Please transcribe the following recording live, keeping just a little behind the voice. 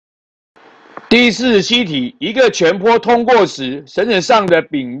第47题，一个全波通过时，绳子上的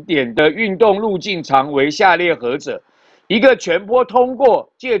丙点的运动路径长为下列何者？一个全波通过，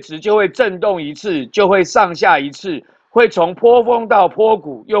介质就会震动一次，就会上下一次，会从坡峰到坡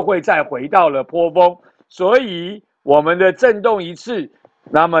谷，又会再回到了坡峰。所以我们的震动一次，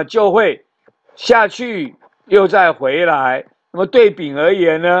那么就会下去又再回来。那么对丙而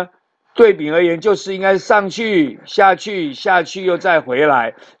言呢？对丙而言就是应该上去、下去、下去又再回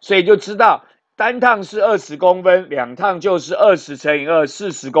来，所以就知道。单趟是20公分，两趟就是20乘以2，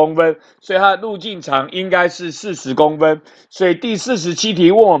 40公分，所以它的路径长应该是40公分。所以第47题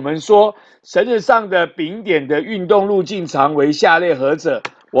问我们说，绳子上的丙点的运动路径长为下列何者？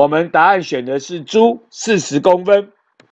我们答案选的是猪，40公分。